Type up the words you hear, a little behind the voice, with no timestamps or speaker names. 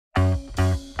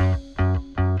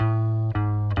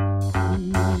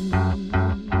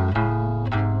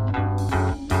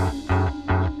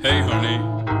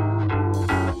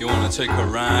take a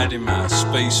ride in my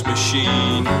space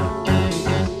machine.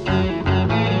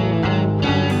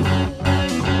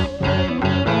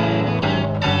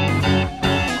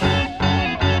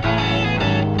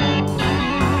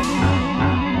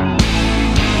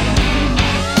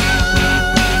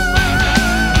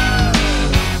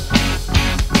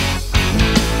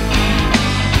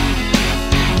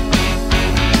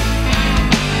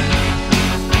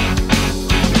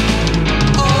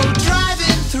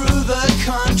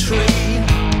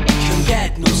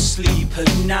 Sleep at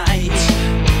night.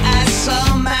 I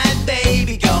saw my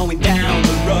baby going down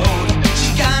the road.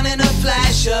 She gone in a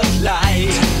flash of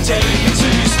light. Take me to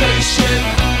your spaceship.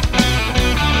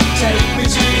 Take me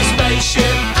to your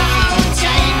spaceship. Oh,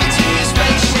 take me to your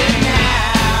spaceship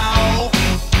now.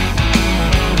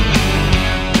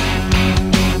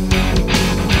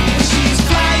 She's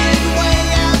flying way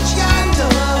out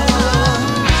yonder.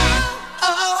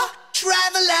 Oh,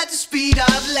 travel at the speed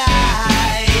of light.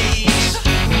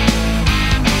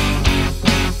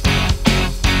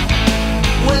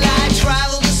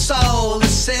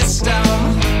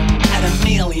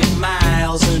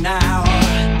 Miles an hour,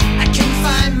 I can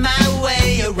find my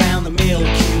way around the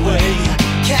Milky Way,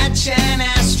 catch an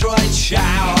asteroid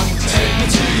shower. Take me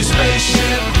to your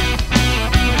spaceship.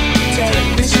 Take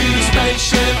me to your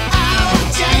spaceship. Oh,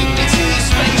 take me to your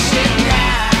spaceship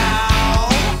now.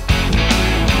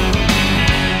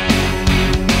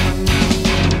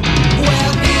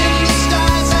 Well, in the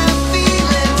stars I'm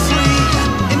feeling free,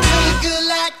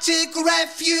 intergalactic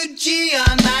refugee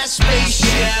on my spaceship.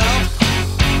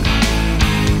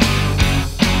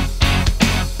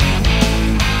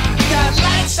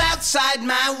 Outside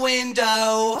my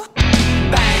window,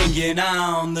 banging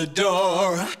on the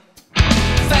door.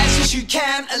 Fast as you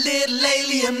can, a little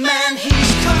alien man,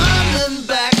 he's coming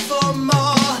back for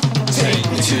more. Take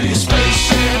me to your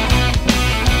spaceship.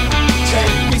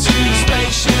 Take me to your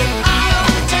spaceship. Oh,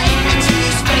 take me to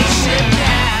your spaceship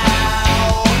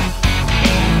now.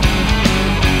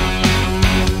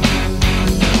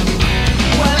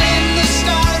 Well, in the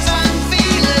stars I'm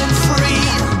feeling free,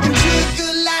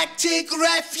 intergalactic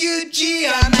refugee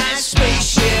on my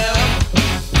spaceship.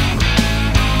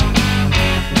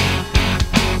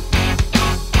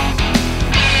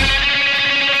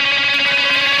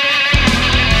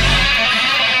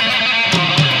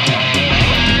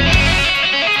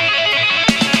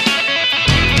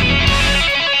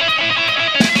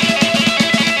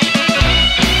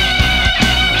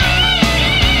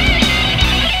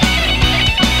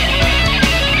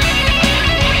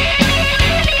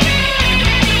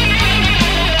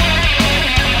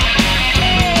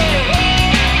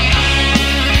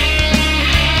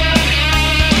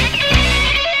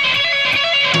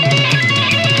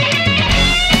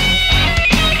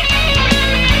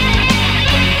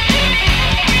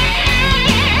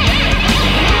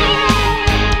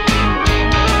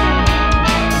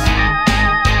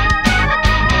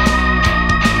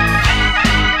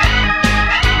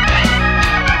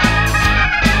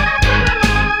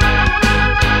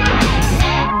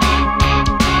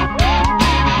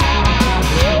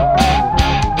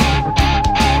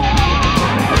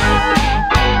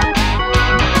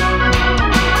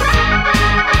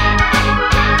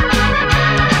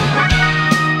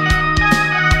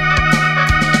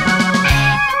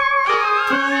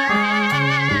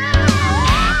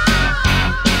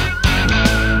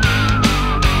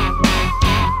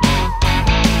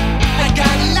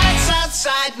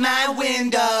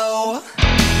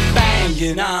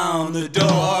 On the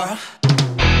door,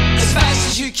 as fast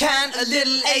as you can, a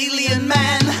little alien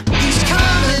man, he's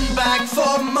coming back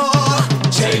for more.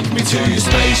 Take me to your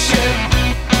spaceship.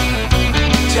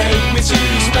 Take me to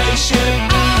your spaceship.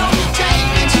 Oh, take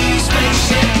me